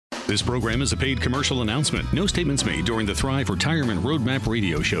This program is a paid commercial announcement. No statements made during the Thrive Retirement Roadmap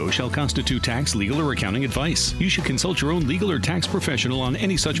radio show shall constitute tax, legal, or accounting advice. You should consult your own legal or tax professional on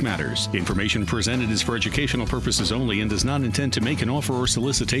any such matters. Information presented is for educational purposes only and does not intend to make an offer or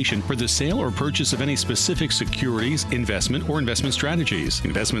solicitation for the sale or purchase of any specific securities, investment, or investment strategies.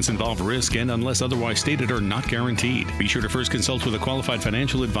 Investments involve risk and, unless otherwise stated, are not guaranteed. Be sure to first consult with a qualified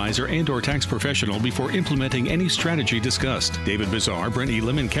financial advisor and/or tax professional before implementing any strategy discussed. David Bizarre, Brent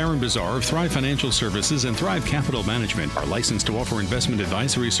Elam, and Karen Bizarre of Thrive Financial Services and Thrive Capital Management are licensed to offer investment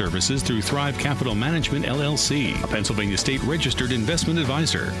advisory services through Thrive Capital Management, LLC, a Pennsylvania state-registered investment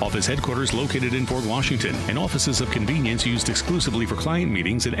advisor. Office headquarters located in Port Washington, and offices of convenience used exclusively for client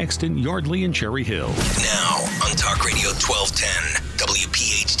meetings in Exton, Yardley, and Cherry Hill. Now, on Talk Radio 1210,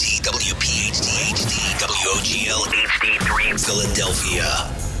 WPHT, WPHT HD, WOGL HD3 Philadelphia.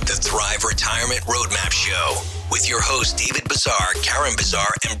 The Thrive Retirement Roadmap Show with your hosts David Bizarre, Karen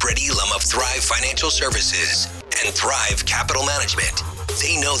Bizarre, and Brett Elam of Thrive Financial Services and Thrive Capital Management.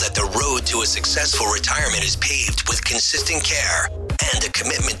 They know that the road to a successful retirement is paved with consistent care and a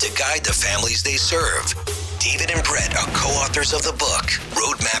commitment to guide the families they serve. David and Brett are co-authors of the book,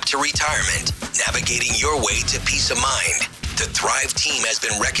 Roadmap to Retirement, Navigating Your Way to Peace of Mind. The Thrive team has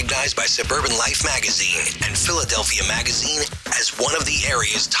been recognized by Suburban Life Magazine and Philadelphia Magazine as one of the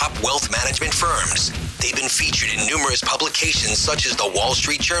area's top wealth management firms. They've been featured in numerous publications such as the Wall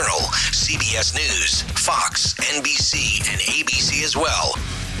Street Journal, CBS News, Fox, NBC, and ABC as well.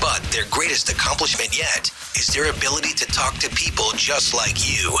 But their greatest accomplishment yet is their ability to talk to people just like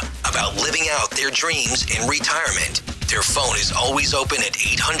you about living out their dreams in retirement. Their phone is always open at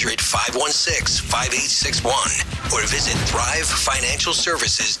 800-516-5861 or visit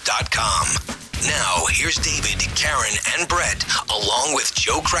thrivefinancialservices.com. Now, here's David, Karen, and Brett, along with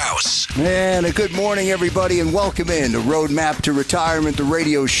Joe Kraus. And a good morning, everybody, and welcome in to Roadmap to Retirement, the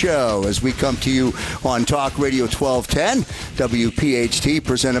radio show, as we come to you on Talk Radio 1210, WPHT,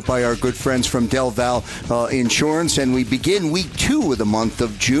 presented by our good friends from Del Val Insurance. And we begin week 2 of the month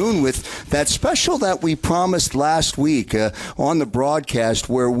of June with that special that we promised last week on the broadcast,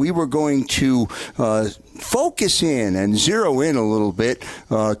 where we were going to focus in and zero in a little bit,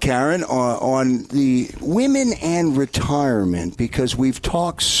 Karen, on the women and retirement, because we've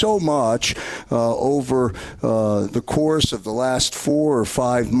talked so much over the course of the last 4 or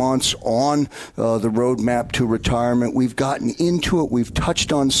 5 months on the roadmap to retirement. We've gotten into it. We've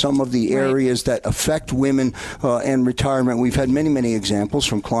touched on some of the areas that affect women and retirement. We've had many, many examples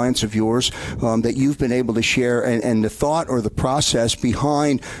from clients of yours that you've been able to share, and the thought or the process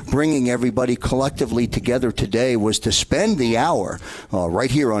behind bringing everybody collectively together today was to spend the hour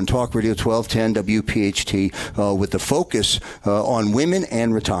right here on Talk Radio 1210 WPHT with the focus on women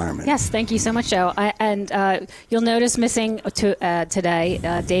and retirement. Yes, thank you so much, Joe. You'll notice missing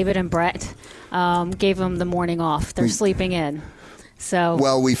today, David and Brett gave them the morning off. They're sleeping in. So,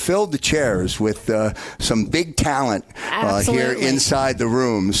 well, we filled the chairs with some big talent here inside the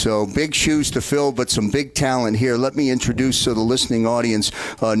room. So big shoes to fill, but some big talent here. Let me introduce so the listening audience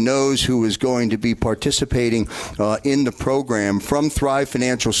knows who is going to be participating in the program. From Thrive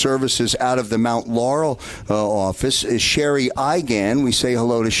Financial Services out of the Mount Laurel office is Sherry Igan. We say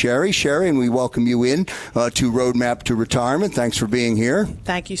hello to Sherry. Sherry, and we welcome you in to Roadmap to Retirement. Thanks for being here.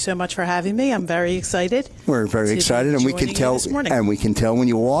 Thank you so much for having me. I'm very excited. We're very excited, and we can tell. We can tell when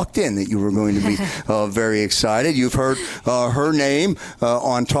you walked in that you were going to be very excited. You've heard her name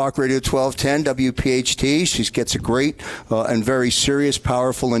on Talk Radio 1210 WPHT. She gets a great and very serious,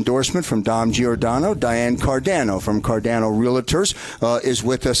 powerful endorsement from Dom Giordano. Diane Cardano from Cardano Realtors is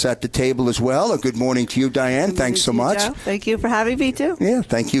with us at the table as well. A good morning to you, Diane. Thanks so much. Joe. Thank you for having me, too. Yeah,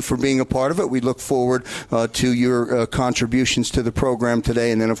 thank you for being a part of it. We look forward to your contributions to the program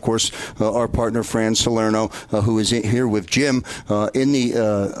today. And then, of course, our partner, Fran Salerno, who is here with Jim in the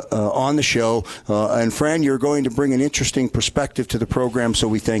on the show. And Fran, you're going to bring an interesting perspective to the program, so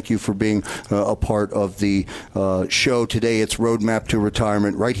we thank you for being a part of the show today. It's Roadmap to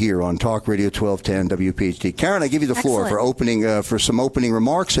Retirement right here on Talk Radio 1210 WPHT. Karen, I give you the floor for opening for some opening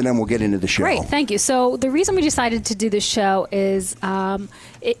remarks, and then we'll get into the show. Great, thank you. So the reason we decided to do this show is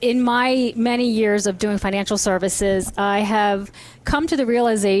in my many years of doing financial services, I have come to the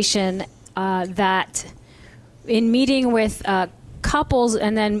realization that in meeting with couples,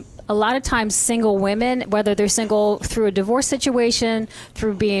 and then a lot of times single women, whether they're single through a divorce situation,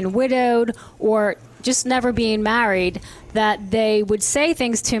 through being widowed, or just never being married, that they would say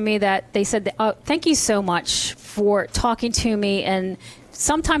things to me that they said, oh, thank you so much for talking to me. And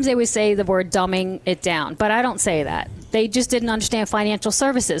sometimes they would say the word dumbing it down, but I don't say that. They just didn't understand financial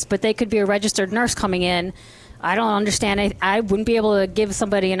services, but they could be a registered nurse coming in I don't understand it. I wouldn't be able to give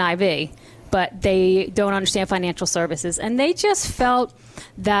somebody an IV, but they don't understand financial services. And they just felt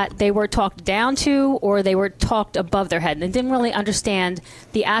that they were talked down to or they were talked above their head. And they didn't really understand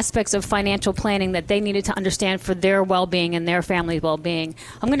the aspects of financial planning that they needed to understand for their well-being and their family's well-being.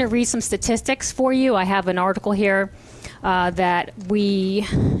 I'm going to read some statistics for you. I have an article here that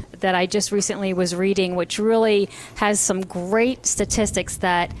I just recently was reading, which really has some great statistics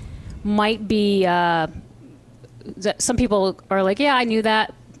that might be, some people are like, yeah, I knew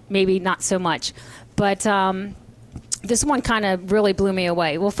that. Maybe not so much. But this one kind of really blew me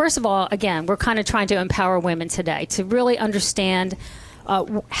away. Well, first of all, again, we're kind of trying to empower women today to really understand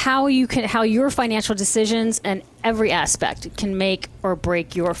how your financial decisions and every aspect can make or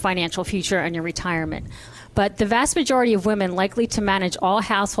break your financial future and your retirement. But the vast majority of women likely to manage all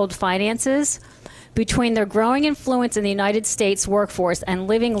household finances, between their growing influence in the United States workforce and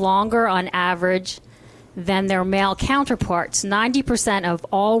living longer on average than their male counterparts, 90% of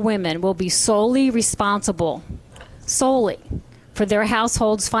all women will be solely responsible for their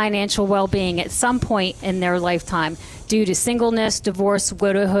household's financial well-being at some point in their lifetime due to singleness, divorce,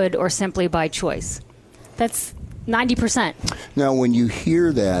 widowhood, or simply by choice. That's 90%. Now, when you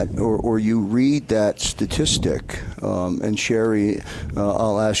hear that or you read that statistic, and Sherry,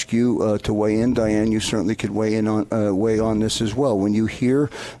 I'll ask you to weigh in. Diane, you certainly could weigh on this as well. When you hear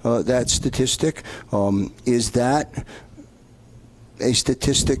that statistic, is that a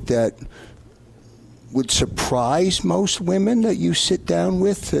statistic that would surprise most women that you sit down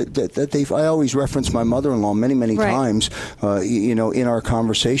with? I always reference my mother-in-law many times, in our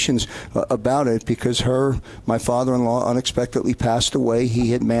conversations about it, because my father-in-law unexpectedly passed away.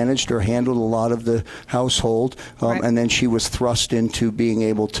 He had managed or handled a lot of the household, and then she was thrust into being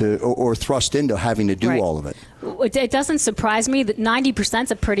able to, or thrust into having to do all of it. It doesn't surprise me that 90%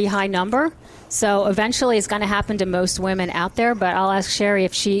 is a pretty high number. So eventually it's going to happen to most women out there, but I'll ask Sherry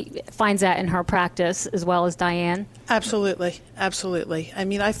if she finds that in her practice as well as Diane. Absolutely. I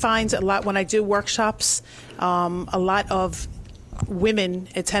mean, I find a lot when I do workshops, a lot of women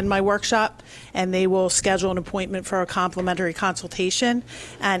attend my workshop and they will schedule an appointment for a complimentary consultation,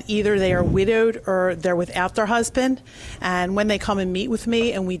 and either they are widowed or they're without their husband. And when they come and meet with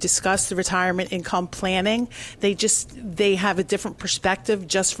me and we discuss the retirement income planning, they have a different perspective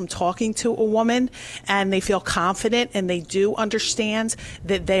just from talking to a woman, and they feel confident and they do understand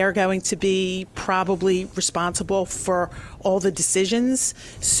that they are going to be probably responsible for all the decisions.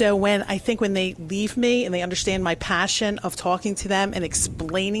 So when they leave me and they understand my passion of talking to them and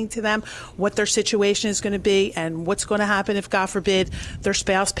explaining to them what their situation is going to be and what's going to happen if, God forbid, their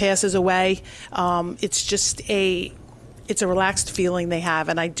spouse passes away, it's a relaxed feeling they have.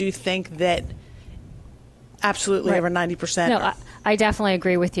 And I do think that absolutely over 90%. No, I definitely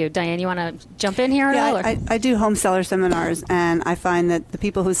agree with you. Diane, you want to jump in here at all? I do home seller seminars, and I find that the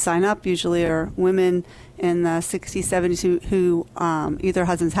people who sign up usually are women in the 60s, 70s who either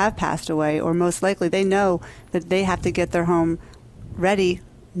husbands have passed away, or most likely they know that they have to get their home ready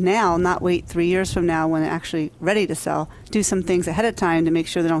now, not wait 3 years from now when it's actually ready to sell. Do some things ahead of time to make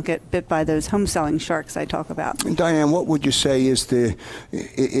sure they don't get bit by those home selling sharks I talk about. And Diane, what would you say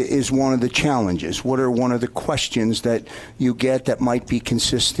is one of the challenges? What are one of the questions that you get that might be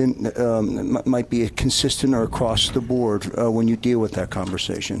consistent, or across the board when you deal with that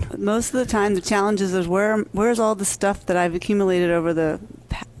conversation? Most of the time, the challenges is where's all the stuff that I've accumulated over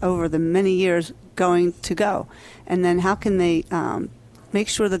the many years going to go, and then how can they make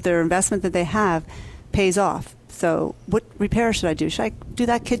sure that their investment that they have pays off. So what repair should I do? Should I do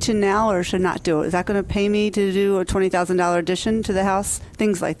that kitchen now or should I not do it? Is that going to pay me to do a $20,000 addition to the house?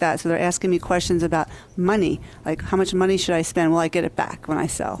 Things like that. So they're asking me questions about money, like how much money should I spend? Will I get it back when I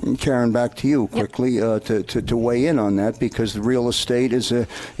sell? And Karen, back to you quickly to weigh in on that, because the real estate is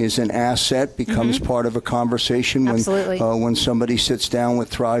an asset, becomes part of a conversation when somebody sits down with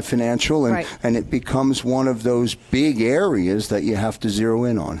Thrive Financial, and it becomes one of those big areas that you have to zero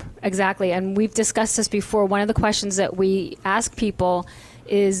in on. Exactly, and we've discussed this before. One of the questions that we ask people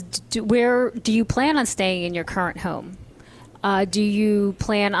is, where do you plan on staying in your current home? Do you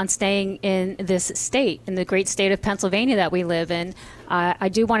plan on staying in this state, in the great state of Pennsylvania that we live in? I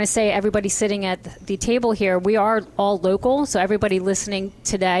do want to say, everybody sitting at the table here, we are all local. So everybody listening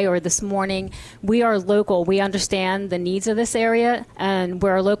today or this morning, we are local. We understand the needs of this area, and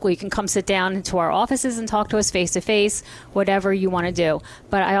we're local. You can come sit down into our offices and talk to us face to face, whatever you want to do.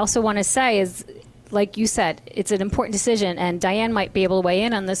 But I also want to say is, like you said, it's an important decision, and Diane might be able to weigh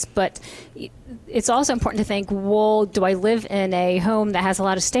in on this, but it's also important to think, well, do I live in a home that has a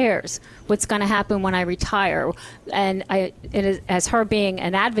lot of stairs? What's going to happen when I retire? And as her being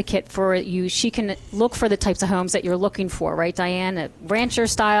an advocate for you, she can look for the types of homes that you're looking for, right, Diane? Rancher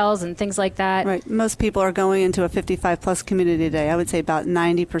styles and things like that. Right. Most people are going into a 55-plus community today. I would say about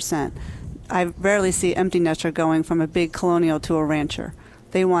 90%. I rarely see empty nester going from a big colonial to a rancher.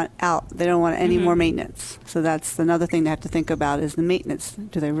 They want out. They don't want any more maintenance. So that's another thing they have to think about is the maintenance.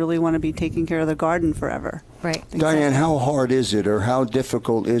 Do they really want to be taking care of the garden forever? Right. Diane, how hard is it or how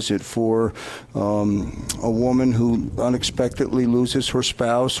difficult is it for a woman who unexpectedly loses her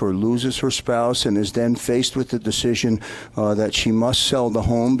spouse and is then faced with the decision that she must sell the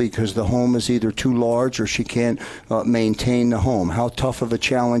home because the home is either too large or she can't maintain the home? How tough of a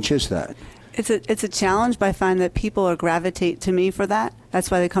challenge is that? It's a challenge, but I find that people gravitate to me for that. That's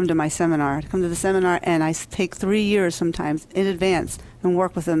why they come to my seminar. I come to the seminar, and I take 3 years sometimes in advance and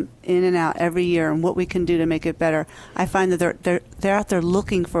work with them in and out every year and what we can do to make it better. I find that they're out there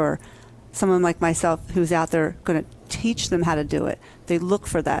looking for someone like myself who's out there going to teach them how to do it. They look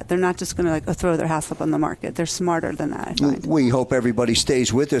for that. They're not just going to throw their house up on the market. They're smarter than that, I find. We hope everybody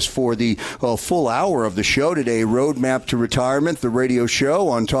stays with us for the full hour of the show today, Roadmap to Retirement, the radio show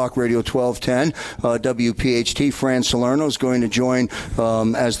on Talk Radio 1210. WPHT, Fran Salerno is going to join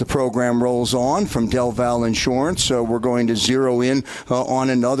as the program rolls on from Del Val Insurance. So we're going to zero in on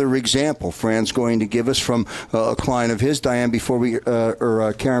another example. Fran's going to give us from a client of his. Diane,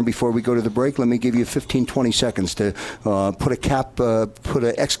 Karen, before we go to the break, let me give you 15, 20 seconds to put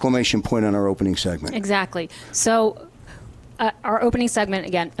an exclamation point on our opening segment. Exactly. So our opening segment,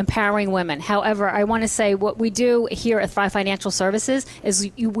 again, empowering women. However, I want to say what we do here at Thrive Financial Services is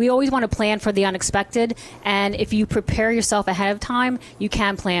we always want to plan for the unexpected. And if you prepare yourself ahead of time, you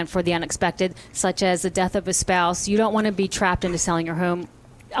can plan for the unexpected, such as the death of a spouse. You don't want to be trapped into selling your home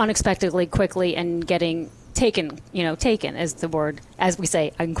unexpectedly, quickly, and getting taken is the word, as we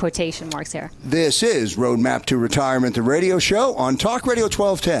say, in quotation marks here. This is Roadmap to Retirement, the radio show on Talk Radio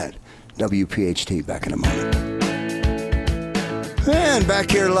 1210. WPHT, back in a moment. And back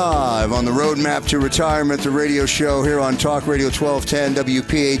here live on the Roadmap to Retirement, the radio show here on Talk Radio 1210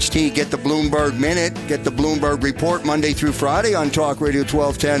 WPHT. Get the Bloomberg Minute, get the Bloomberg Report Monday through Friday on Talk Radio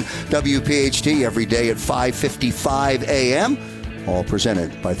 1210 WPHT every day at 5:55 a.m. All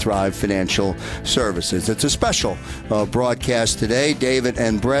presented by Thrive Financial Services. It's a special broadcast today. David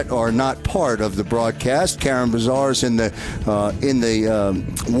and Brett are not part of the broadcast. Karen Bazar's in the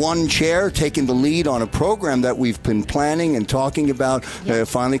one chair, taking the lead on a program that we've been planning and talking about. It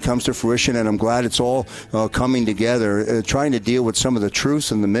finally comes to fruition, and I'm glad it's all coming together, trying to deal with some of the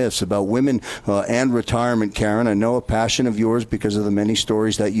truths and the myths about women and retirement. Karen, I know a passion of yours because of the many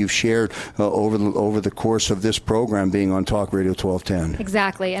stories that you've shared over the course of this program being on Talk Radio 1210.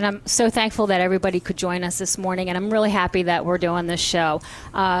 Exactly, and I'm so thankful that everybody could join us this morning, and I'm really happy that we're doing this show.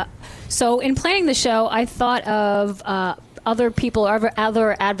 So in planning the show, I thought of other people,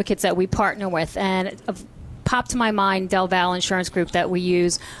 other advocates that we partner with, and popped to my mind Del Val Insurance Group that we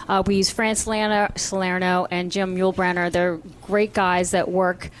use. We use Fran Salerno and Jim Muehlbrenner. They're great guys that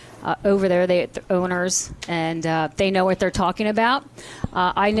work over there. They're owners, and they know what they're talking about.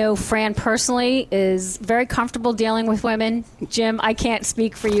 I know Fran personally is very comfortable dealing with women. Jim, I can't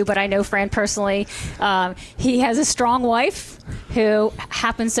speak for you, but I know Fran personally. He has a strong wife who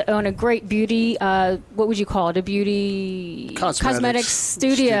happens to own a great beauty, what would you call it, a beauty cosmetics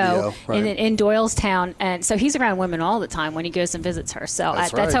studio right. in Doylestown. And so he's around women all the time when he goes and visits her. So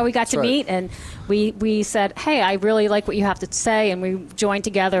that's how we got to meet. And we said, hey, I really like what you have to say. And we joined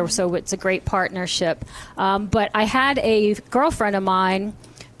together. So it's a great partnership. But I had a girlfriend of mine,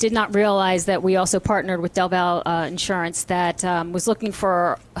 did not realize that we also partnered with Del Val Insurance that was looking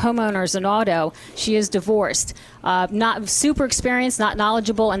for homeowners and auto. She is divorced, not super experienced, not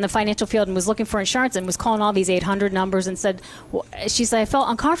knowledgeable in the financial field, and was looking for insurance and was calling all these 800 numbers and said, she said, I felt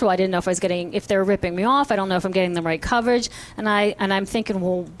uncomfortable. I didn't know if they were ripping me off. I don't know if I'm getting the right coverage. And I'm thinking,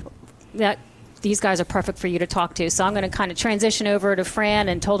 well, these guys are perfect for you to talk to. So I'm going to kind of transition over to Fran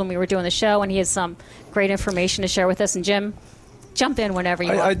and told him we were doing the show, and he has some great information to share with us. And Jim, jump in whenever you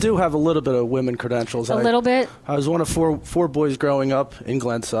want. I do have a little bit of women credentials. A little bit? I was one of four boys growing up in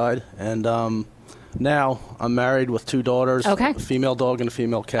Glenside, and now I'm married with 2 daughters, a female dog and a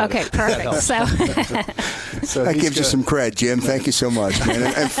female cat. Okay, perfect. So that gives you some cred, Jim. Thank you so much, man.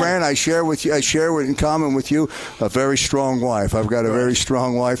 And Fran, I share in common with you a very strong wife. I've got a very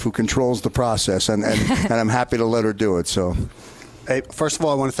strong wife who controls the process, and I'm happy to let her do it. So. Hey, first of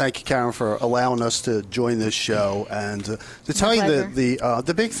all, I want to thank you, Karen, for allowing us to join this show. And to tell you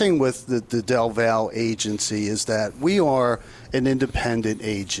the big thing with the Del Val agency is that we are an independent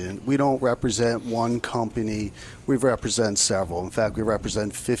agent. We don't represent one company. We represent several. In fact, we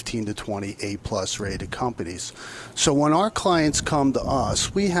represent 15 to 20 A-plus rated companies. So when our clients come to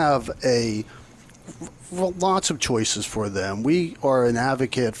us, we have lots of choices for them. We are an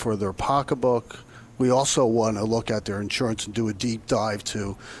advocate for their pocketbook. We also want to look at their insurance and do a deep dive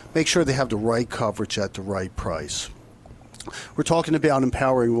to make sure they have the right coverage at the right price. We're talking about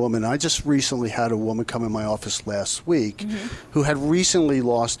empowering women. I just recently had a woman come in my office last week who had recently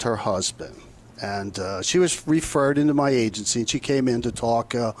lost her husband. And she was referred into my agency, and she came in to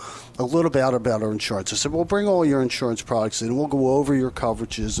talk a little bit about her insurance. I said, well, bring all your insurance products in, and we'll go over your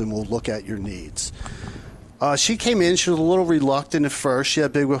coverages, and we'll look at your needs. She came in. She was a little reluctant at first. She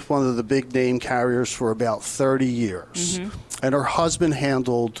had been with one of the big name carriers for about 30 years. And her husband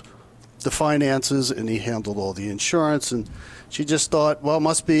handled the finances, and he handled all the insurance. And she just thought, well,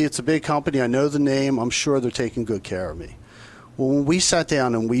 it's a big company. I know the name. I'm sure they're taking good care of me. Well, when we sat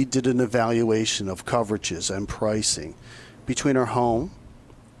down and we did an evaluation of coverages and pricing between her home,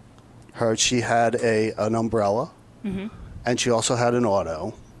 she had an umbrella, and she also had an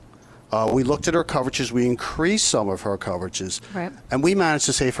auto. We looked at her coverages. We increased some of her coverages, and we managed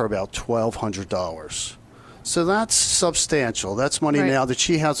to save her about $1,200. So that's substantial. That's money now that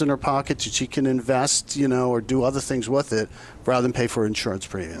she has in her pocket that she can invest, or do other things with it rather than pay for insurance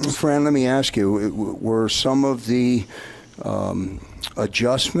premiums. Fran, let me ask you, were some of the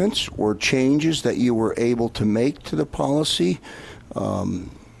adjustments or changes that you were able to make to the policy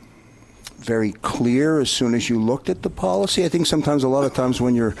very clear as soon as you looked at the policy? I think sometimes, a lot of times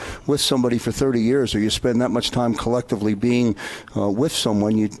when you're with somebody for 30 years or you spend that much time collectively being with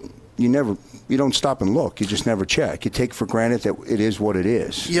someone, you don't stop and look. You just never check. You take for granted that it is what it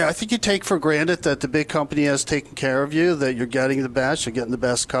is. Yeah, I think you take for granted that the big company has taken care of you, that you're getting the best, you're getting the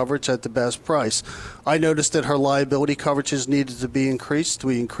best coverage at the best price. I noticed that her liability coverages needed to be increased.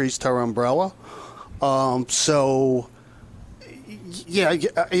 We increased her umbrella.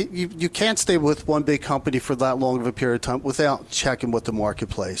 You can't stay with one big company for that long of a period of time without checking with the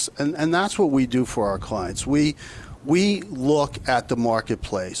marketplace. And that's what we do for our clients. We look at the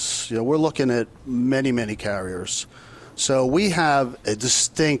marketplace. We're looking at many, many carriers. So we have a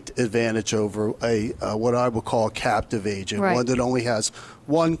distinct advantage over what I would call a captive agent, one that only has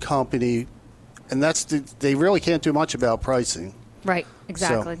one company, and they really can't do much about pricing. Right,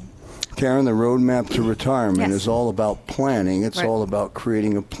 exactly. So, Karen, the roadmap to retirement is all about planning. It's all about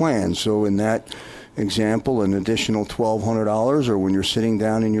creating a plan. So in that example, an additional $1,200, or when you're sitting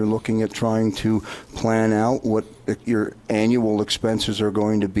down and you're looking at trying to plan out what your annual expenses are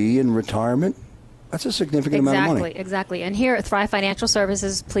going to be in retirement, that's a significant amount of money. Exactly. And here at Thrive Financial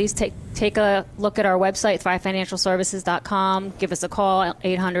Services, please take a look at our website, thrivefinancialservices.com. Give us a call,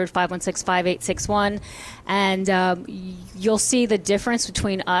 800-516-5861. And you'll see the difference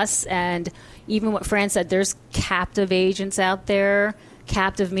between us and even what Fran said. There's captive agents out there.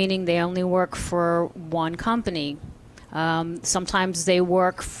 Captive meaning they only work for one company. Sometimes they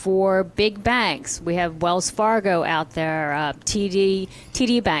work for big banks. We have Wells Fargo out there,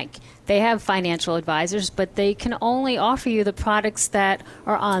 TD Bank. They have financial advisors, but they can only offer you the products that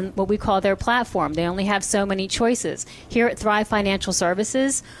are on what we call their platform. They only have so many choices. Here at Thrive Financial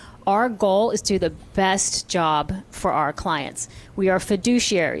Services, our goal is to do the best job for our clients. We are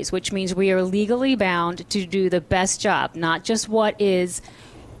fiduciaries, which means we are legally bound to do the best job, not just what is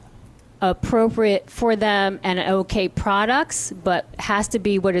appropriate for them and okay products, but has to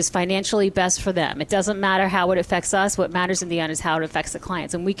be what is financially best for them. It doesn't matter how it affects us. What matters in the end is how it affects the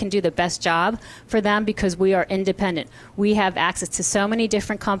clients. And we can do the best job for them because we are independent. We have access to so many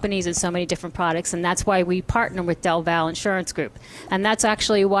different companies and so many different products, and that's why we partner with Del Val Insurance Group. And that's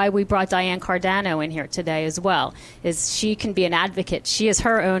actually why we brought Diane Cardano in here today as well, is she can be an advocate. She is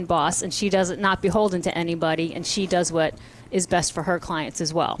her own boss, and she does not beholden to anybody, and she does what is best for her clients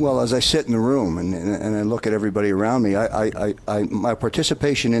as well. Well, as I sit in the room and I look at everybody around me, my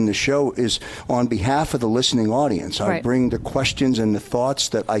participation in the show is on behalf of the listening audience. I bring the questions and the thoughts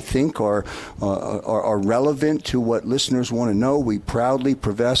that I think are relevant to what listeners want to know. We proudly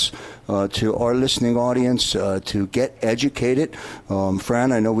profess to our listening audience to get educated.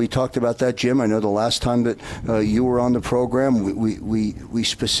 Fran, I know we talked about that. Jim, I know the last time that you were on the program, we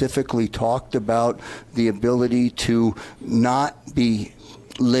specifically talked about the ability to not be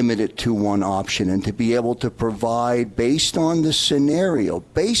limit it to one option, and to be able to provide based on the scenario,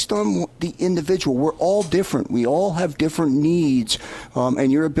 based on the individual. We're all different. We all have different needs,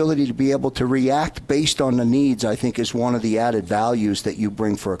 and your ability to be able to react based on the needs, I think, is one of the added values that you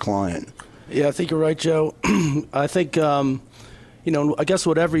bring for a client. Yeah, I think you're right, Joe. I think, I guess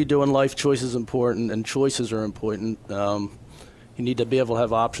whatever you do in life, choice is important, and choices are important. You need to be able to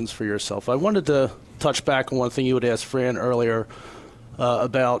have options for yourself. I wanted to touch back on one thing you had asked Fran earlier,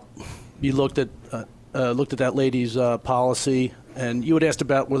 about you looked at that lady's policy, and you had asked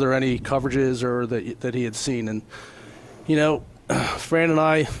about were there any coverages or that he had seen. And Fran and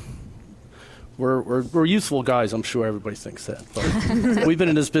I, we're youthful guys. I'm sure everybody thinks that, but we've been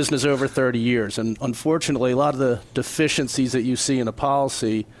in this business over 30 years, and unfortunately, a lot of the deficiencies that you see in a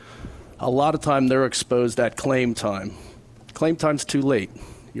policy, a lot of time they're exposed at claim time. Claim time's too late.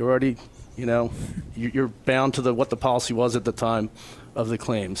 You're already, you're bound to what the policy was at the time of the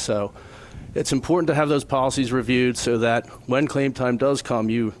claim. So it's important to have those policies reviewed so that when claim time does come,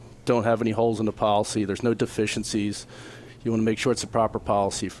 you don't have any holes in the policy. There's no deficiencies. You want to make sure it's a proper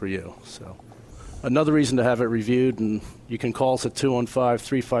policy for you. So another reason to have it reviewed, and you can call us at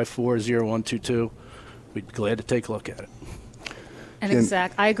 215-354-0122. We'd be glad to take a look at it. And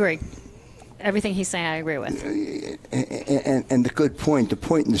I agree. Everything he's saying, I agree with. And the good point, the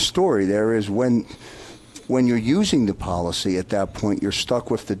point in the story there is when you're using the policy, at that point, you're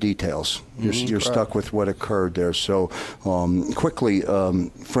stuck with the details. You're stuck with what occurred there. So quickly,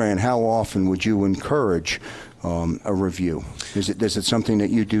 Fran, how often would you encourage a review? Is it something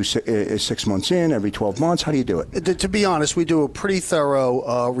that you do 6 months in, every 12 months? How do you do it? To be honest, we do a pretty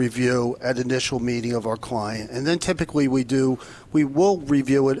thorough review at initial meeting of our client. And then typically we will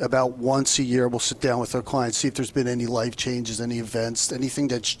review it about once a year. We'll sit down with our clients, see if there's been any life changes, any events, anything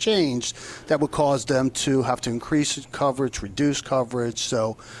that's changed that would cause them to have to increase coverage, reduce coverage.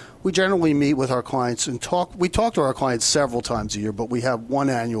 So we generally meet with our clients and talk. We talk to our clients several times a year, but we have one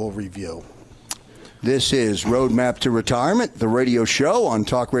annual review. This is Roadmap to Retirement, the radio show on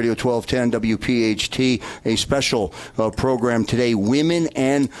Talk Radio 1210 WPHT, a special program today, Women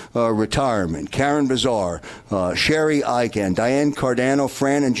and Retirement. Karen Bazar, Sherry Eichen, Diane Cardano,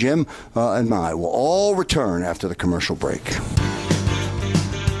 Fran and Jim and I will all return after the commercial break.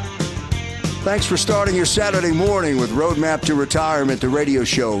 Thanks for starting your Saturday morning with Roadmap to Retirement, the radio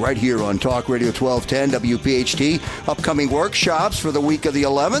show right here on Talk Radio 1210 WPHT. Upcoming workshops for the week of the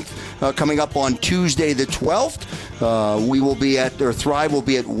 11th, coming up on Tuesday the 12th. Thrive will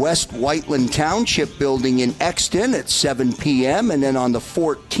be at West Whiteland Township Building in Exton at 7 p.m. And then on the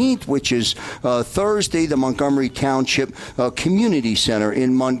 14th, which is Thursday, the Montgomery Township Community Center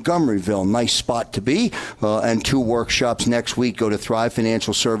in Montgomeryville. Nice spot to be. And 2 workshops next week. Go to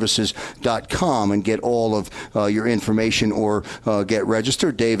thrivefinancialservices.com and get all of your information or get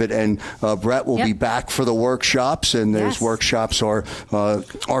registered. David and Brett will be back for the workshops, and those workshops are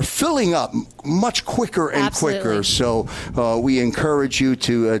filling up much quicker and quicker. So we encourage you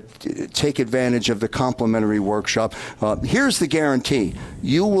to take advantage of the complimentary workshop. Here's the guarantee.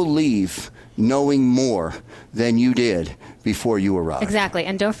 You will leave knowing more than you did before you arrived. Exactly.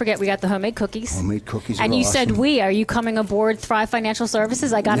 And don't forget, we got the homemade cookies. Homemade cookies And you awesome. Said are you coming aboard Thrive Financial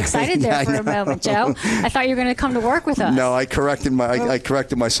Services? I got excited there for a moment, Joe. I thought you were going to come to work with us. No, I corrected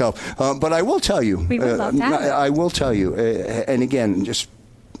myself. But I will tell you. We would love to have it. I will tell you, and again, just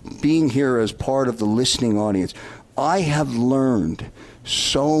being here as part of the listening audience, I have learned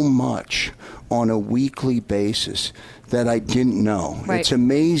so much on a weekly basis that I didn't know. Right. It's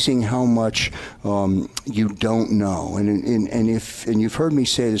amazing how much you don't know. And you've heard me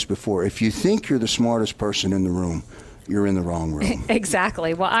say this before, if you think you're the smartest person in the room, you're in the wrong room.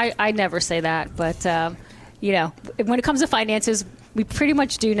 Exactly. Well, I never say that, but when it comes to finances, we pretty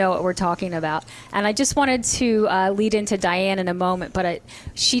much do know what we're talking about. And I just wanted to lead into Diane in a moment, but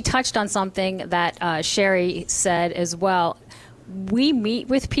she touched on something that Sherry said as well. We meet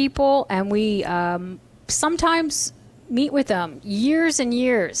with people, and we sometimes meet with them years and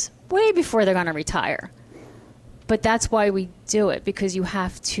years, way before they're going to retire. But that's why we do it, because you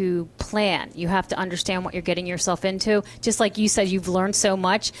have to plan. You have to understand what you're getting yourself into. Just like you said, you've learned so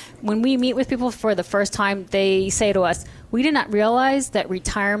much. When we meet with people for the first time, they say to us, we did not realize that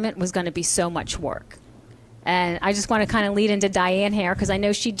retirement was going to be so much work. And I just want to kind of lead into Diane here, because I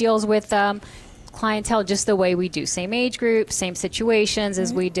know she deals with clientele just the way we do. Same age group, same situations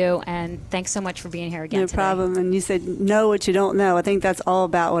as we do. And thanks so much for being here again today. No problem. And you said, know what you don't know. I think that's all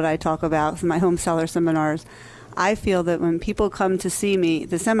about what I talk about in my home seller seminars. I feel that when people come to see me,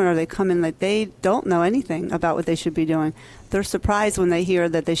 the seminar, they come in like they don't know anything about what they should be doing. They're surprised when they hear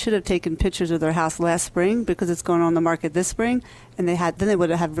that they should have taken pictures of their house last spring because it's going on the market this spring, and then they would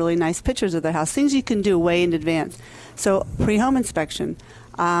have had really nice pictures of their house, things you can do way in advance. So pre-home inspection.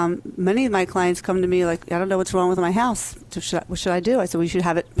 Many of my clients come to me like, I don't know what's wrong with my house. What should I do? I said, we should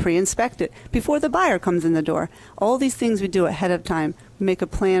have it pre-inspected before the buyer comes in the door. All these things we do ahead of time. We make a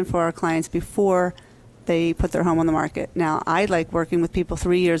plan for our clients before they put their home on the market. Now, I like working with people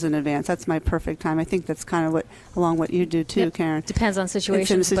 3 years in advance. That's my perfect time. I think that's kind of along what you do too, Karen. Depends on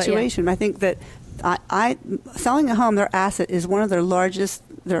situation. It's in the situation. I think that selling a home, their asset is one of their largest.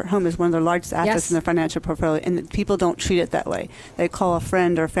 Their home is one of their largest assets in their financial portfolio, and people don't treat it that way. They call a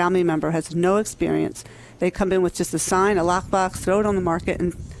friend or a family member has no experience. They come in with just a sign, a lockbox, throw it on the market,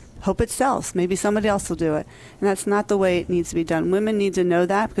 and hope it sells. Maybe somebody else will do it. And that's not the way it needs to be done. Women need to know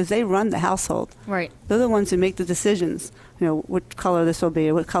that because they run the household. Right. They're the ones who make the decisions, what color this will be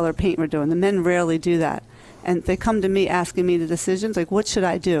or what color paint we're doing. The men rarely do that. And they come to me asking me the decisions, like, what should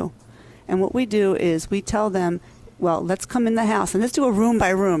I do? And what we do is we tell them, well, let's come in the house and let's do a room by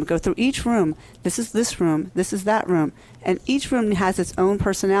room. Go through each room. This is this room. This is that room. And each room has its own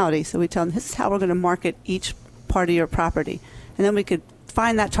personality. So we tell them, this is how we're going to market each part of your property. And then we could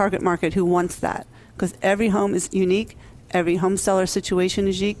find that target market who wants that, because every home is unique. Every home seller situation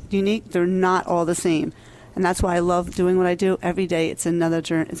is unique. They're not all the same. And that's why I love doing what I do. Every day it's another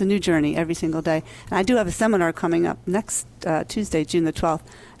journey. It's a new journey every single day. And I do have a seminar coming up next Tuesday, June the 12th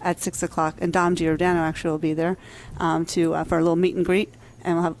at 6 o'clock. And Dom Giordano actually will be there for a little meet and greet.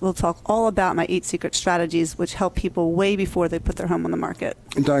 And we'll talk all about my 8 secret strategies, which help people way before they put their home on the market.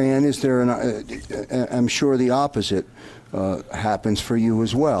 Diane, is there I'm sure the opposite happens for you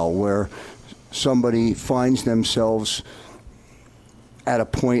as well, where somebody finds themselves at a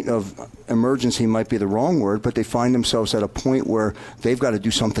point of emergency, might be the wrong word, but they find themselves at a point where they've got to do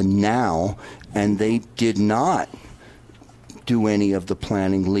something now, and they did not do any of the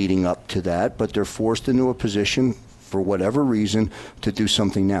planning leading up to that, but they're forced into a position for whatever reason to do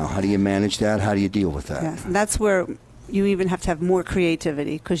something now. How do you manage that? How do you deal with that? Yes, and that's where you even have to have more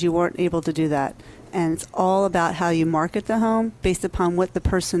creativity because you weren't able to do that. And it's all about how you market the home based upon what the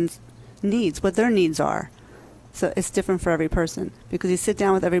person's needs, what their needs are. So it's different for every person because you sit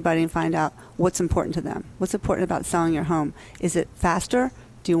down with everybody and find out what's important to them. What's important about selling your home? Is it faster?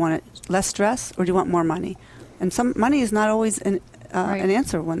 Do you want it less stress, or do you want more money? And some money is not always an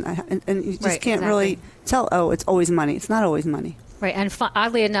answer. And you just can't really tell, it's always money. It's not always money. Right, and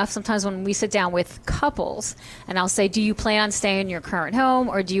oddly enough, sometimes when we sit down with couples, and I'll say, do you plan on staying in your current home,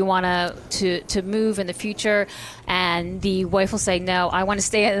 or do you want to move in the future? And the wife will say, no, I want to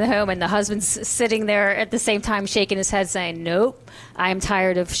stay in the home, and the husband's sitting there at the same time shaking his head saying, nope, I am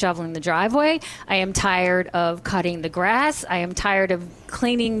tired of shoveling the driveway. I am tired of cutting the grass. I am tired of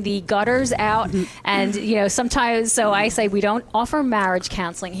cleaning the gutters out. And, sometimes, so I say we don't offer marriage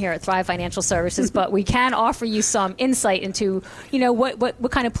counseling here at Thrive Financial Services, but we can offer you some insight into,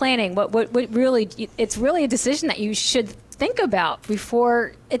 what kind of planning, what really, it's really a decision that you should think about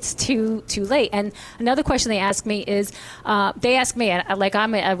before it's too late. And another question they ask me is, they ask me, like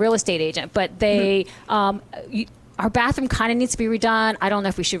I'm a real estate agent, but they, our bathroom kind of needs to be redone. I don't know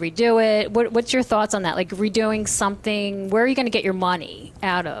if we should redo it. What's your thoughts on that? Like redoing something, where are you going to get your money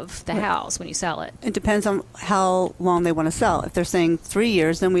out of the house when you sell it? It depends on how long they want to sell. If they're saying 3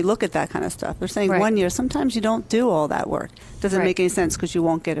 years, then we look at that kind of stuff. If they're saying 1 year, sometimes you don't do all that work. Doesn't make any sense because you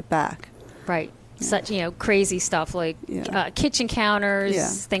won't get it back. Right. Such crazy stuff like kitchen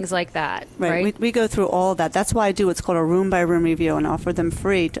counters, things like that. Right. We go through all that. That's why I do what's called a room by room review and offer them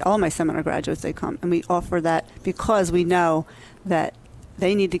free to all my seminar graduates. They come and we offer that because we know that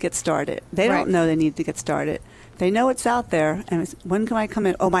they need to get started. They don't know they need to get started. They know it's out there. And when can I come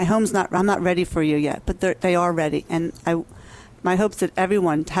in? Oh, my home's I'm not ready for you yet, but they are ready. And my hope is that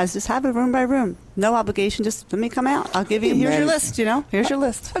everyone just have a room by room. No obligation, just let me come out. I'll give you, here's your list, here's your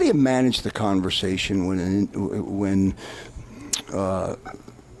list. How do you manage the conversation when a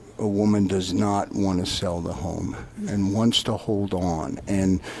woman does not want to sell the home and wants to hold on?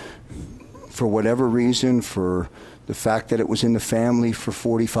 And for whatever reason, for the fact that it was in the family for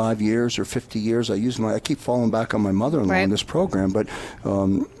 45 years or 50 years, I keep falling back on my mother-in-law in this program, but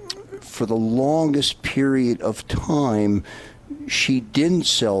for the longest period of time, she didn't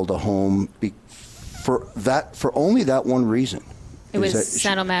sell the home for only that one reason. It was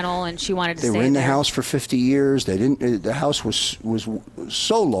sentimental, and she wanted to stay there. They were in the house for 50 years. The house was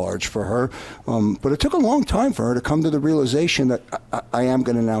so large for her, but it took a long time for her to come to the realization that I am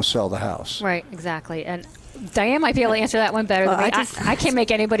going to now sell the house. Right, exactly. And Diane might be able to answer that one better than me. I can't make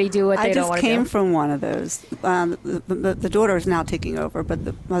anybody do what they don't want to do. I just came from one of those. The daughter is now taking over, but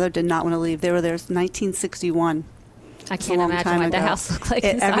the mother did not want to leave. They were there since 1961. I can't imagine what the house looked like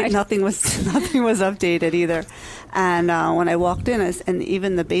inside. Nothing was updated either. And when I walked in, and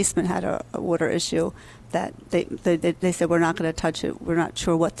even the basement had a water issue, that they said, we're not going to touch it. We're not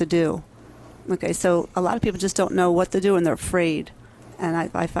sure what to do. Okay, so a lot of people just don't know what to do, and they're afraid. And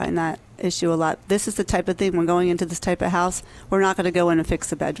I find that issue a lot. This is the type of thing, when going into this type of house, we're not going to go in and fix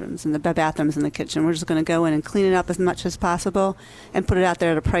the bedrooms and the bathrooms and the kitchen. We're just going to go in and clean it up as much as possible and put it out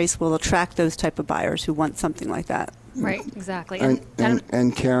there at a price will attract those type of buyers who want something like that. Right, exactly.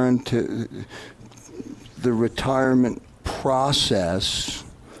 And Karen, to the retirement process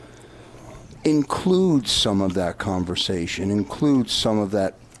includes some of that conversation, includes some of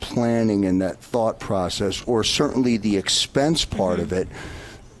that planning and that thought process, or certainly the expense part of it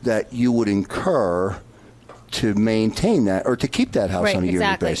that you would incur to maintain that or to keep that house on a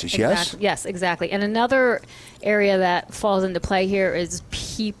yearly basis. Yes? Yes, exactly. And another area that falls into play here is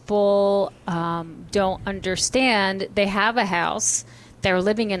people don't understand they have a house, they're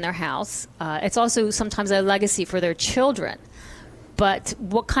living in their house. It's also sometimes a legacy for their children. But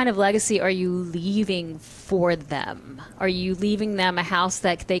what kind of legacy are you leaving for them? Are you leaving them a house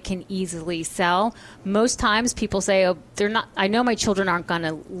that they can easily sell? Most times people say, "Oh, they're not. I know my children aren't going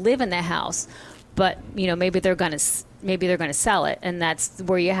to live in the house, but maybe they're going to sell it." And that's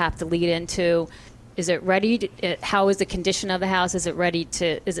where you have to lead into: is it ready? How is the condition of the house? Is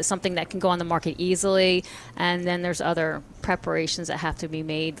it something that can go on the market easily? And then there's other preparations that have to be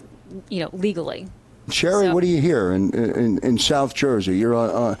made, legally. Sherry, what do you hear in South Jersey? You're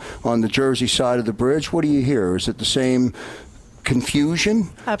on the Jersey side of the bridge. What do you hear? Is it the same confusion?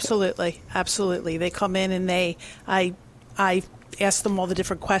 Absolutely. They come in and I ask them all the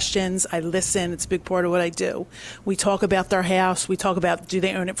different questions. I listen. It's a big part of what I do. We talk about their house. We talk about, do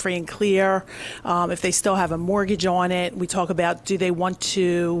they own it free and clear? If they still have a mortgage on it. We talk about, do they want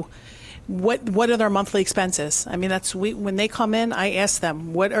to... What are their monthly expenses? I mean, when they come in, I ask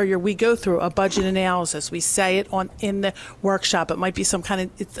them, we go through a budget analysis. We say it in the workshop. It might be it's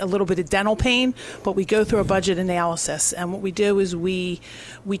a little bit of dental pain, but we go through a budget analysis. And what we do is we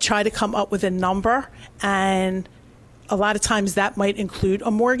try to come up with a number, and a lot of times that might include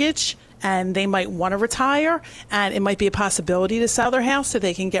a mortgage, and they might want to retire, and it might be a possibility to sell their house so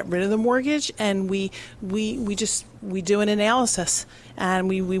they can get rid of the mortgage. And we do an analysis, and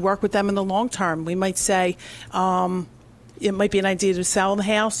we work with them in the long term. We might say it might be an idea to sell the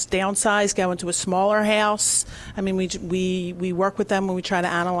house, downsize, go into a smaller house. I mean, we work with them when we try to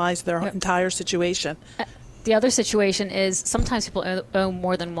analyze their entire situation. The other situation is sometimes people own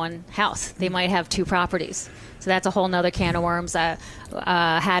more than one house. They might have two properties. So that's a whole nother can of worms. I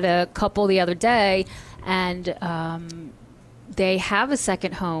had a couple the other day, and they have a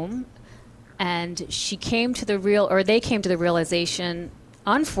second home, and they came to the realization,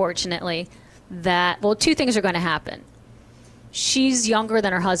 unfortunately, that, two things are going to happen. She's younger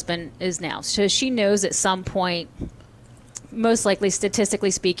than her husband is now, so she knows at some point, most likely,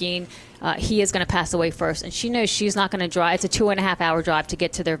 statistically speaking, he is going to pass away first. And she knows she's not going to drive. It's a 2.5-hour drive to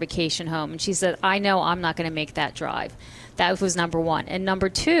get to their vacation home. And she said, I know I'm not going to make that drive. That was number one. And number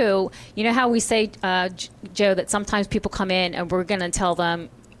two, you know how we say, Joe, that sometimes people come in and we're going to tell them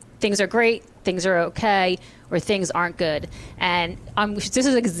things are great, things are okay, or things aren't good. And this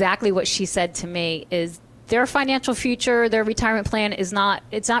is exactly what she said to me, is their financial future, their retirement plan it's not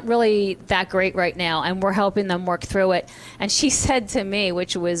really that great right now, and we're helping them work through it. And she said to me,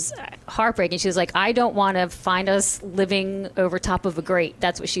 which was heartbreaking, she was like, I don't want to find us living over top of a grate.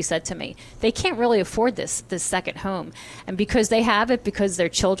 That's what she said to me. They can't really afford this second home. And because they have it, because their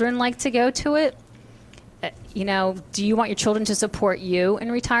children like to go to it, do you want your children to support you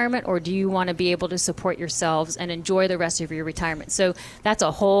in retirement, or do you want to be able to support yourselves and enjoy the rest of your retirement? So that's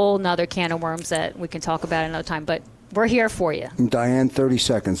a whole nother can of worms that we can talk about another time, but we're here for you. Diane, 30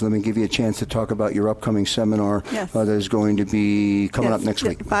 seconds. Let me give you a chance to talk about your upcoming seminar that is going to be coming up next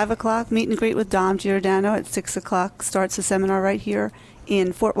week. 5 o'clock, meet and greet with Dom Giordano. At 6 o'clock starts the seminar right here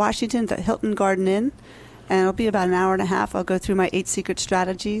in Fort Washington, the Hilton Garden Inn. And it'll be about an hour and a half. I'll go through my 8 secret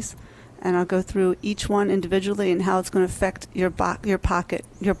strategies. And I'll go through each one individually and how it's going to affect your pocketbook.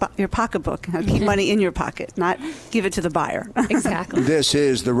 Keep money in your pocket, not give it to the buyer. Exactly. This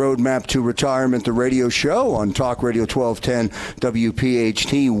is the Roadmap to Retirement, the radio show on Talk Radio 1210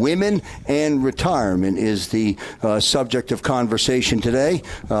 WPHT. Women and retirement is the subject of conversation today.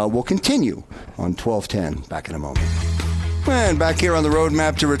 We'll continue on 1210. Back in a moment. And back here on the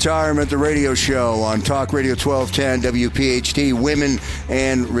Roadmap to Retirement, the radio show on Talk Radio 1210 WPHT, Women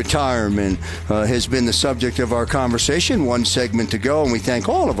and Retirement has been the subject of our conversation. One segment to go, and we thank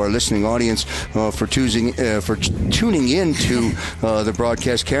all of our listening audience for tuning in to the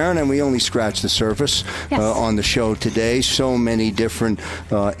broadcast, Karen, and we only scratched the surface on the show today. So many different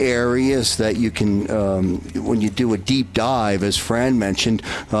areas that you can, when you do a deep dive, as Fran mentioned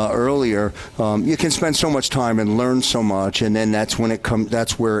earlier, you can spend so much time and learn so much, and then that's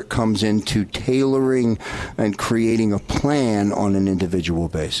where it comes into tailoring and creating a plan on an individual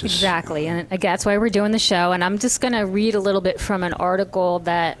basis. Exactly, and again, that's why we're doing the show. And I'm just going to read a little bit from an article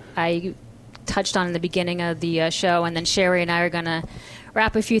that I touched on in the beginning of the show, and then Sherry and I are going to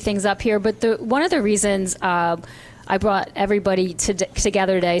wrap a few things up here. But one of the reasons I brought everybody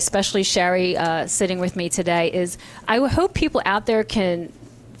together today, especially Sherry sitting with me today, is I hope people out there can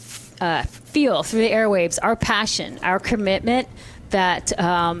feel through the airwaves our passion, our commitment, that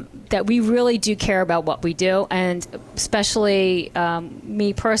we really do care about what we do, and especially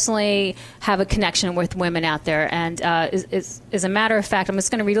me personally have a connection with women out there. And as a matter of fact, I'm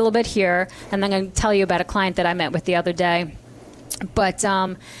just going to read a little bit here, and then I'm going to tell you about a client that I met with the other day. But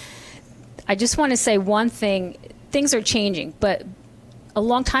I just want to say one thing. Things are changing, but a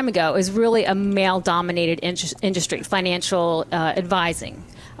long time ago, it was really a male-dominated industry, financial advising.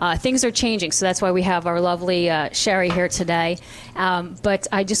 Things are changing, so that's why we have our lovely Sherry here today. But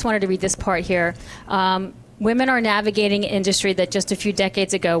I just wanted to read this part here. Women are navigating an industry that just a few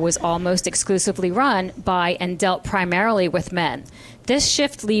decades ago was almost exclusively run by and dealt primarily with men. This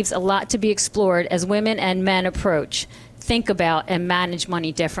shift leaves a lot to be explored as women and men think about and manage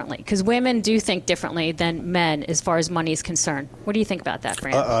money differently, because women do think differently than men as far as money is concerned. What do you think about that,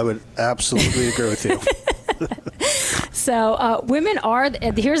 Fran? I would absolutely agree with you. So women are,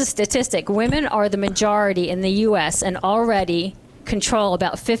 here's a statistic, women are the majority in the U.S. and already control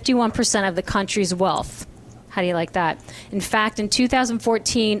about 51% of the country's wealth. How do you like that? In fact, in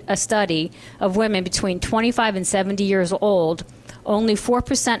 2014, a study of women between 25 and 70 years old, only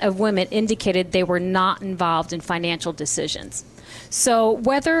 4% of women indicated they were not involved in financial decisions. So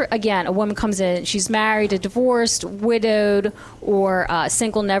whether, again, a woman comes in, she's married, divorced, widowed, or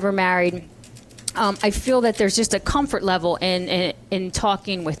single, never married, I feel that there's just a comfort level in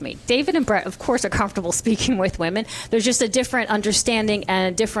talking with me. David and Brett, of course, are comfortable speaking with women. There's just a different understanding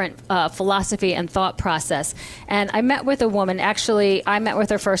and a different philosophy and thought process. And I met with a woman. Actually, I met with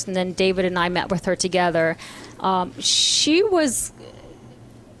her first, and then David and I met with her together. She was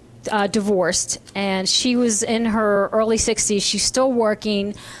divorced, and she was in her early 60s. She's still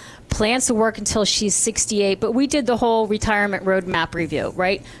working. Plans to work until she's 68, but we did the whole retirement roadmap review,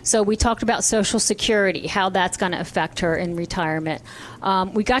 right? So we talked about Social Security, how that's going to affect her in retirement.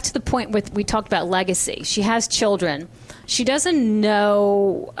 We got to the point we talked about legacy. She has children. She doesn't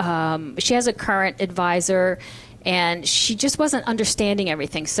know, she has a current advisor, and she just wasn't understanding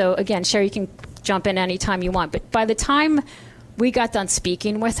everything. So again, Sherry, you can jump in anytime you want, but by the time we got done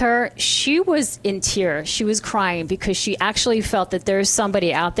speaking with her, she was in tears. She was crying because she actually felt that there's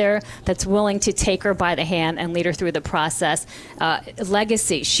somebody out there that's willing to take her by the hand and lead her through the process.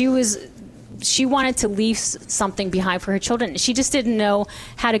 Legacy. She wanted to leave something behind for her children. She just didn't know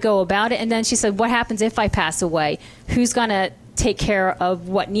how to go about it. And then she said, what happens if I pass away? Who's going to take care of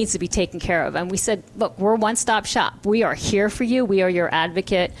what needs to be taken care of? And we said, look, we're one-stop shop. We are here for you. We are your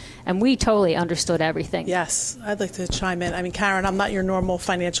advocate. And we totally understood everything. Yes, I'd like to chime in. I mean, Karen, I'm not your normal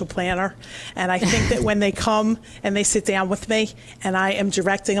financial planner. And I think that when they come and they sit down with me and I am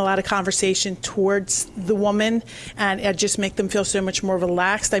directing a lot of conversation towards the woman, and I just make them feel so much more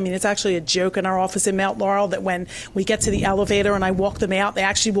relaxed. I mean, it's actually a joke in our office in Mount Laurel that when we get to the elevator and I walk them out, they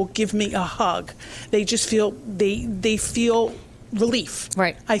actually will give me a hug. They just feel, they feel relief.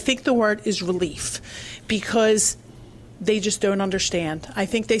 Right. I think the word is relief, because they just don't understand. I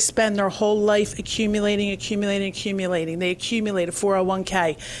think they spend their whole life accumulating. They accumulate a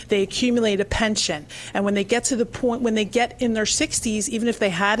 401k. They accumulate a pension. And when they get to the point, when they get in their 60s, even if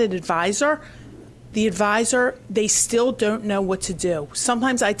they had an advisor, they still don't know what to do.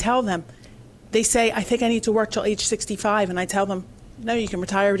 Sometimes I tell them, they say, I think I need to work till age 65. And I tell them, no, you can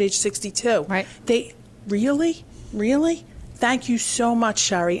retire at age 62. Right. They, really? Thank you so much,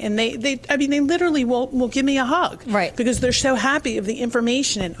 Sherry. And they literally will give me a hug. Right. Because they're so happy of the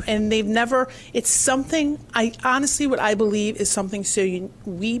information, and they've never, it's something, what I believe is something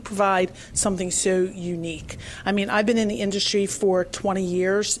we provide something so unique. I mean, I've been in the industry for 20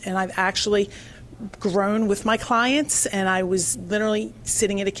 years, and I've actually grown with my clients, and I was literally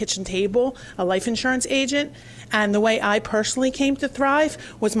sitting at a kitchen table, a life insurance agent. And the way I personally came to thrive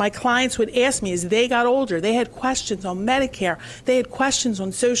was my clients would ask me as they got older, they had questions on Medicare, they had questions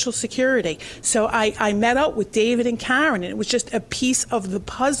on Social Security. So I met up with David and Karen, and it was just a piece of the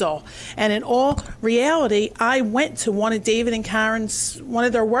puzzle. And in all reality, I went to one of David and Karen's, one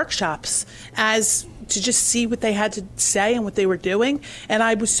of their workshops to just see what they had to say and what they were doing. And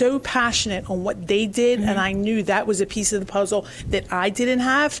I was so passionate on what they did, and I knew that was a piece of the puzzle that I didn't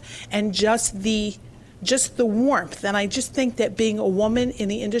have, and just the warmth. And I just think that being a woman in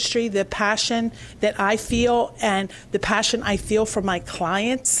the industry, the passion that I feel and the passion I feel for my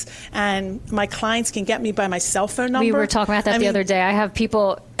clients, and my clients can get me by my cell phone number. We were talking about that the other day. I have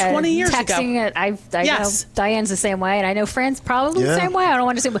people 20 years texting ago. It. I Yes. know Diane's the same way, and I know Fran's probably the same way. I don't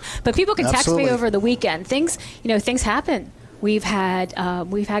want to say, but people can text me over the weekend. Things happen. We've had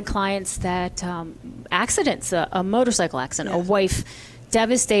clients that accidents, a motorcycle accident, a wife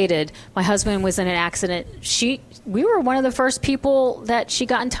devastated. My husband was in an accident. We were one of the first people that she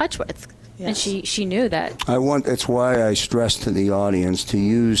got in touch with, and she knew that. That's why I stress to the audience to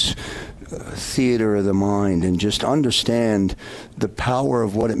use theater of the mind and just understand the power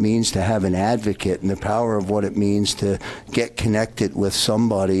of what it means to have an advocate and the power of what it means to get connected with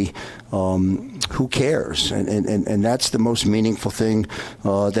somebody who cares. And that's the most meaningful thing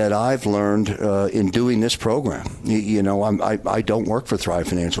that I've learned in doing this program. I don't work for Thrive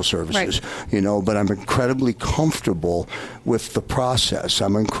Financial Services, right. But I'm incredibly comfortable with the process.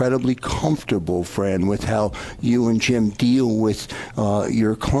 I'm incredibly comfortable, Fran, with how you and Jim deal with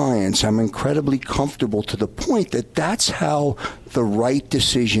your clients. I'm incredibly comfortable to the point that that's how the right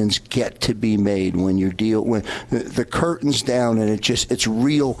decisions get to be made when the curtain's down and it's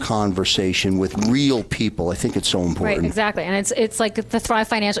real conversation with real people. I think it's so important. Right, exactly. And it's like the Thrive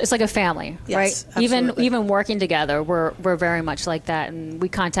Financial, it's like a family, yes, right? Absolutely. Even working together, we're very much like that, and we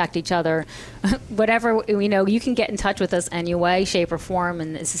contact each other. Whatever, you can get in touch with us any way, shape, or form,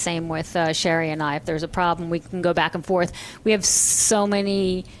 and it's the same with Sherry and I. If there's a problem, we can go back and forth. We have so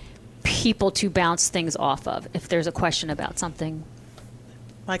many people to bounce things off of if there's a question about something.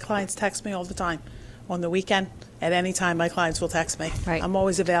 My clients text me all the time. On the weekend, at any time, my clients will text me. Right. I'm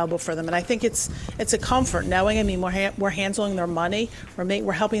always available for them, and I think it's a comfort knowing. I mean, we're handling their money.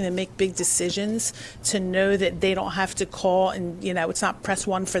 We're helping them make big decisions to know that they don't have to call and it's not press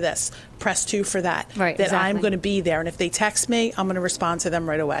 1 for this, press 2 for that. Right. That exactly. I'm going to be there, and if they text me, I'm going to respond to them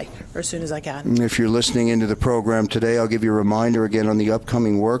right away or as soon as I can. If you're listening into the program today, I'll give you a reminder again on the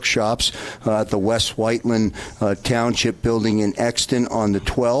upcoming workshops at the West Whiteland Township Building in Exton on the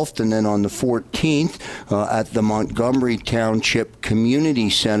 12th, and then on the 14th at the Montgomery Township Community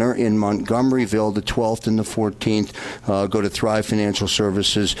Center in Montgomeryville, the 12th and the 14th. Go to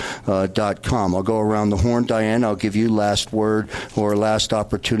thrivefinancialservices.com. I'll go around the horn. Diane, I'll give you last word or last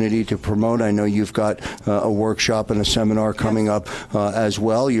opportunity to promote. I know you've got a workshop and a seminar coming up as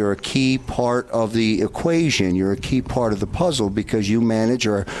well. You're a key part of the equation. You're a key part of the puzzle because you manage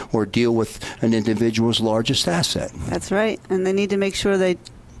or deal with an individual's largest asset. That's right. And they need to make sure they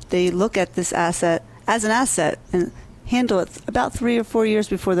look at this asset as an asset and handle it about 3 or 4 years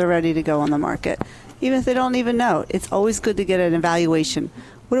before they're ready to go on the market. Even if they don't even know, it's always good to get an evaluation.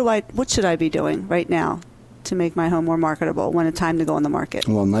 What should I be doing right now to make my home more marketable when it's time to go on the market?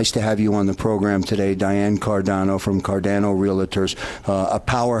 Well, nice to have you on the program today, Diane Cardano from Cardano Realtors, a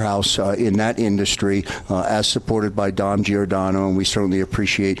powerhouse in that industry, as supported by Dom Giordano, and we certainly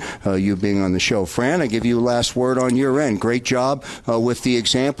appreciate you being on the show. Fran, I give you a last word on your end. Great job with the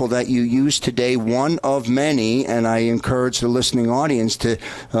example that you used today, one of many, and I encourage the listening audience to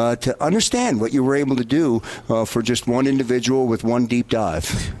understand what you were able to do for just one individual with one deep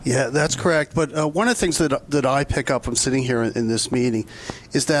dive. Yeah, that's correct. But one of the things that I pick up from sitting here in this meeting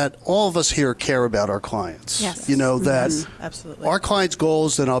is that all of us here care about our clients. Yes. That Absolutely. Our clients'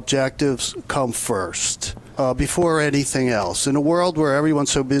 goals and objectives come first before anything else. In a world where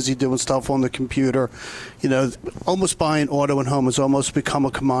everyone's so busy doing stuff on the computer, almost buying auto and home has almost become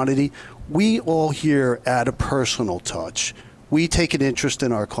a commodity. We all here add a personal touch. We take an interest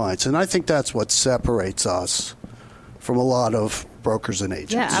in our clients, and I think that's what separates us from a lot of brokers and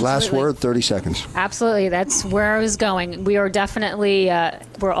agents. Yeah, absolutely. Last word, 30 seconds. Absolutely. That's where I was going. We are definitely,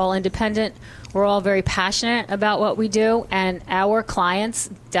 we're all independent. we're all very passionate about what we do, and our clients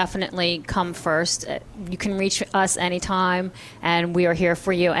definitely come first. You can reach us anytime, and we are here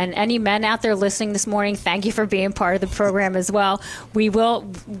for you. And any men out there listening this morning, thank you for being part of the program as well. We will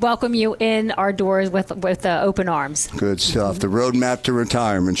welcome you in our doors with open arms. Good stuff. The Roadmap to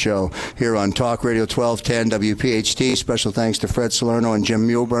Retirement show here on Talk Radio 1210 WPHT. Special thanks to Fred Salerno and Jim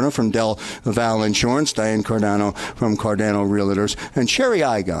Muehlberner from Del Val Insurance, Diane Cardano from Cardano Realtors, and Sherry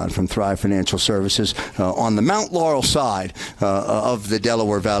Igon from Thrive Financial Services on the Mount Laurel side of the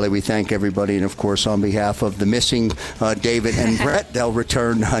Delaware Valley. We thank everybody, and of course on behalf of the missing David and Brett, they'll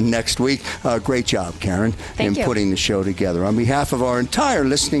return next week. Great job, Karen, in putting the show together. On behalf of our entire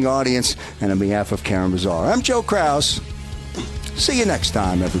listening audience and on behalf of Karen Bazaar, I'm Joe Kraus. See you next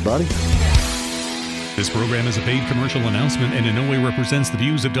time, everybody. This program is a paid commercial announcement and in no way represents the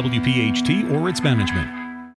views of WPHT or its management.